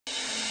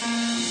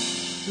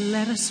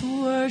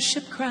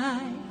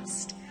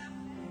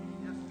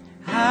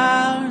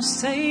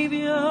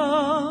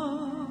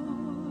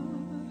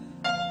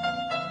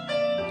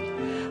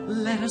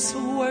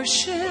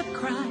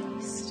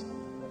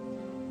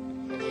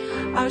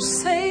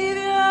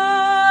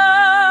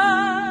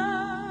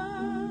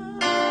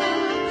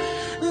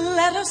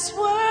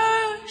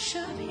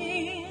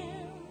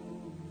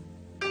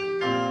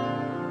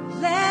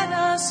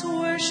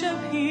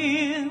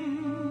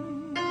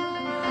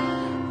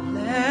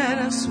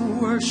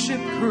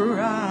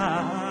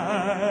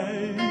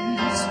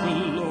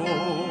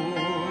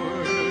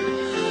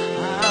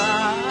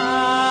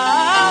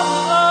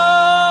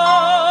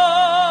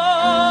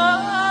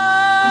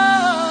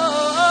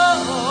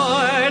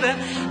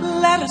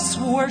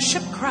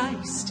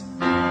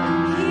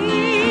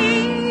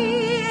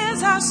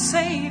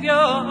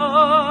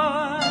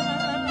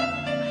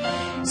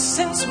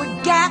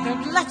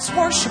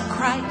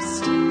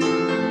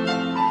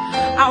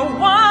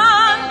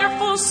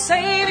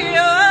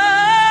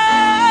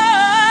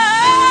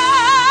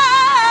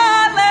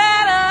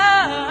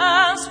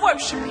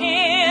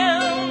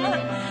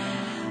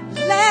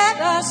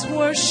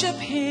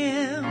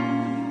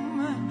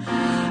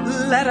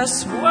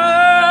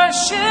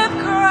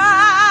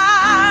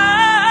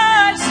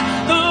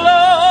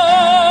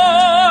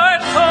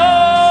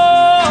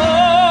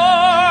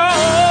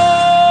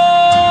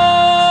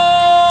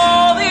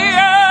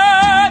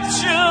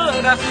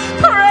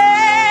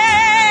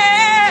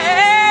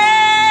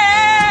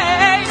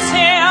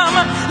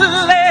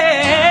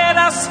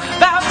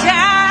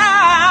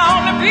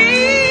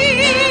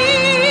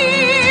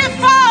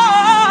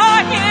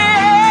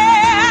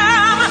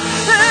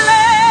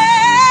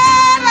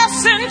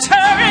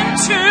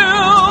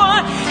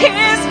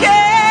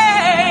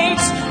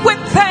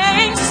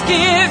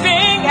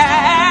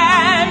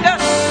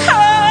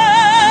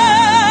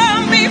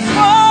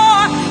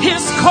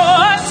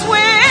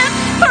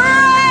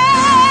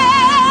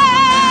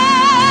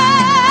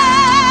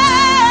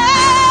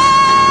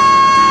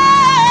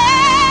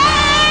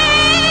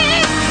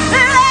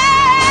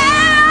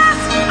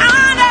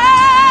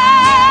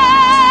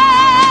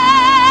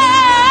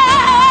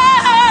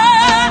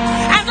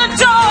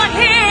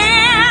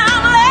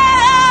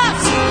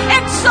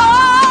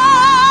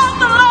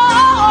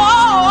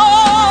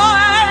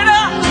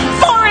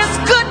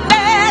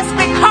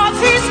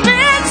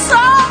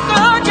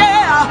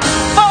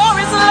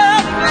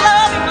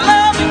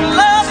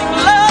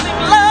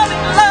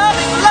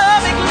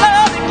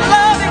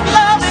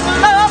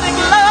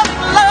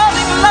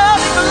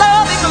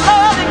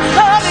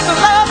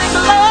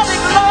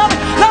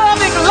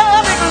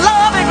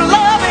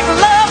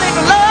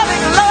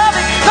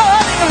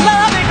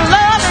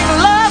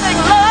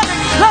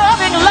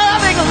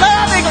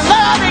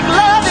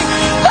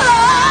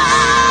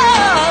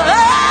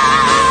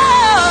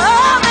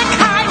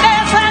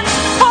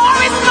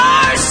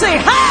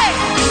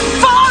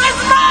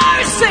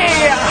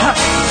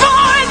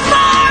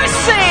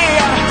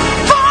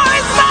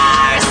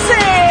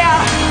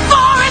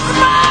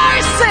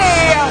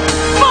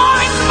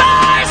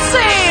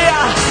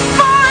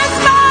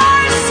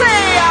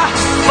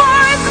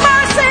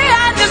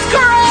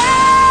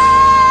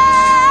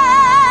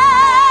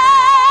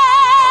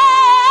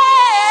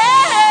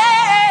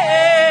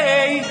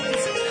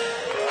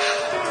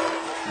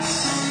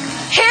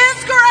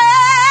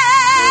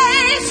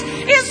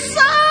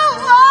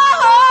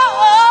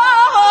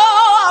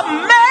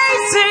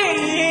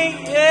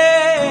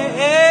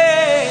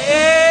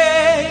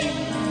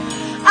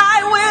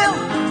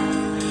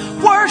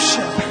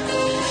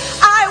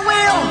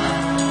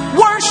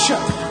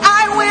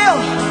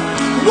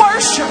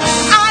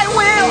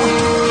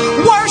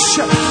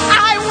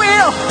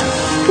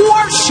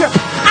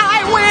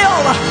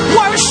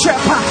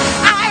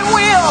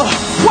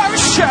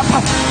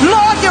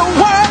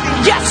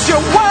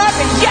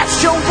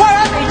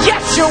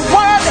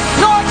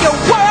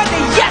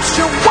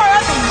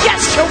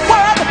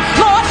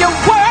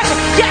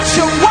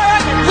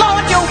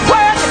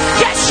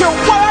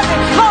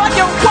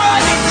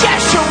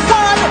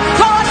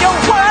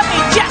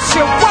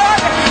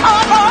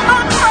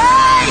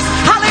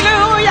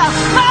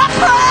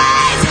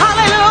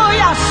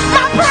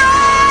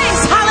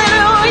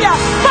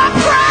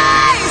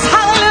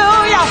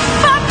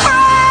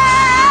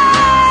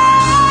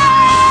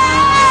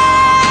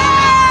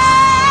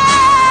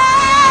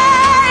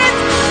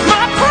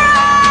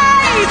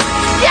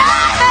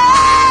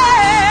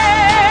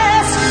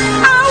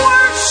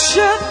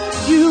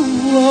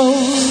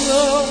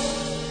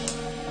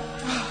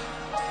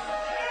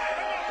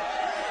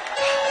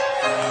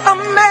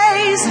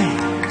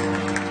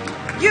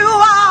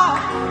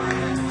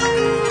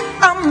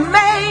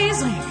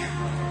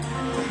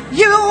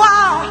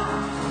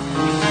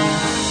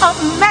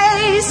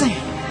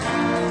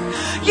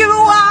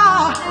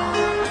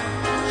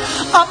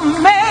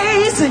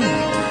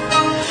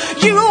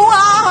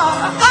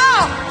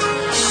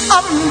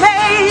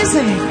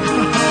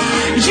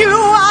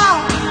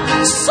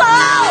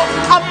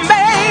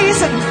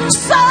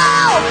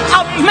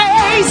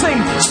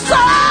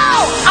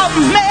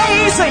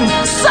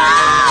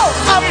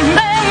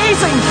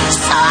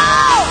So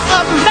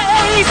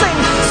amazing,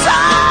 so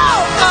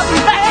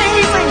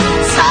amazing,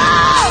 so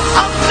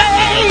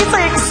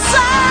amazing,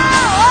 so.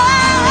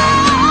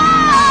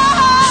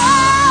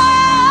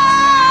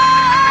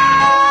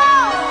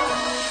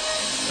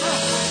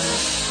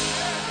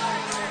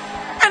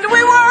 And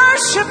we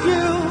worship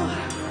you,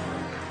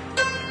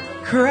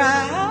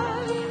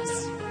 Christ.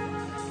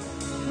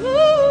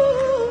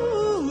 Ooh,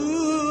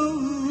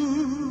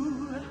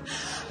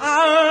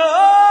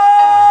 our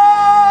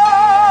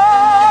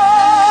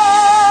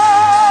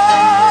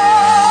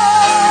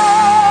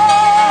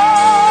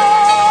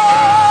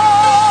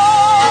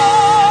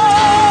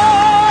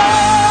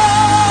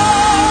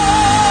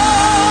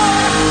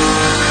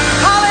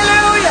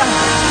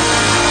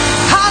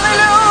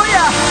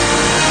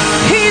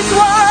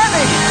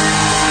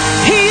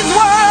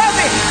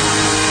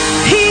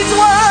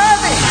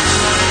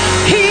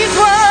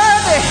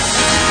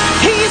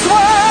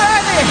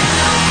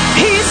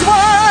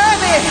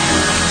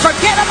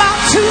forget about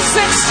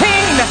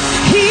 2:16.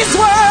 He's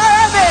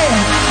worthy.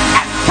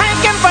 And thank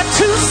him for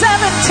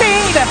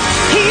 2:17.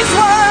 He's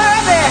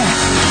worthy.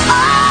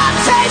 Oh,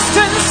 taste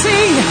and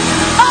see.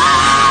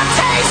 Oh,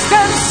 taste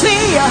and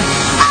see.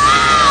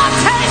 Oh,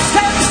 taste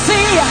and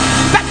see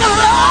that the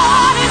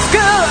Lord is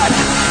good.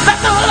 That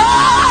the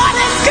Lord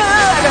is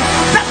good.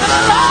 That the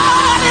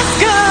Lord is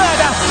good.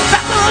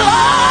 That the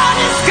Lord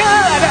is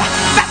good.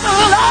 That the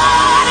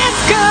Lord is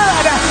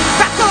good.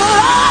 That the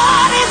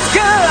Lord is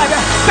good.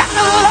 That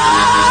the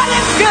Lord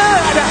is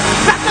good.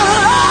 That the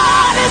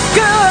Lord is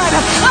good.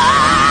 Oh,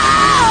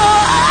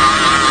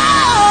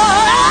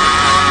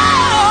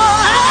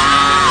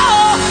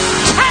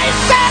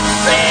 taste and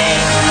see.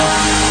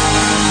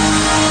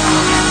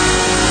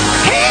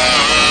 He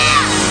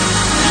is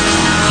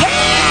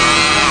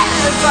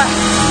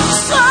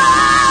so.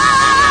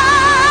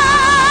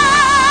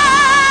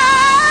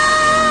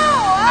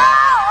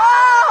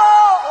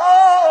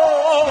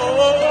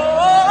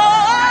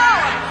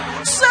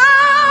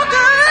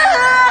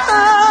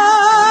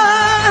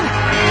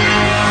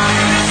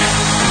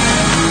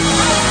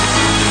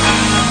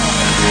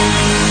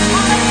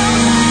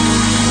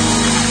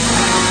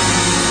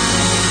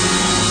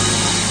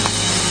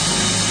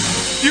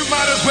 You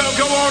might as well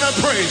go on and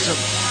praise him.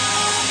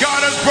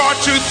 God has brought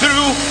you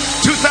through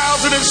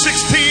 2016,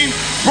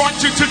 brought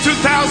you to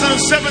 2017.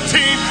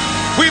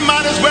 We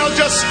might as well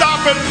just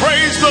stop and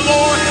praise the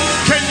Lord.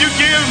 Can you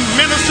give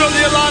Minister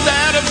Yolanda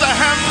Adams a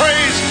hand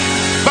praise?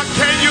 But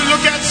can you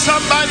look at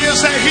somebody and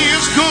say, he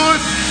is good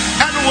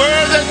and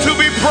worthy to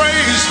be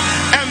praised?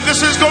 And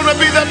this is going to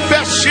be the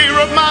best year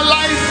of my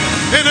life.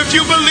 And if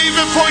you believe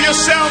it for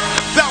yourself,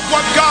 that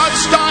what God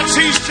starts,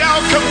 he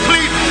shall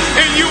complete.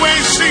 And you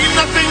ain't seen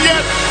nothing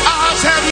yet. Eyes have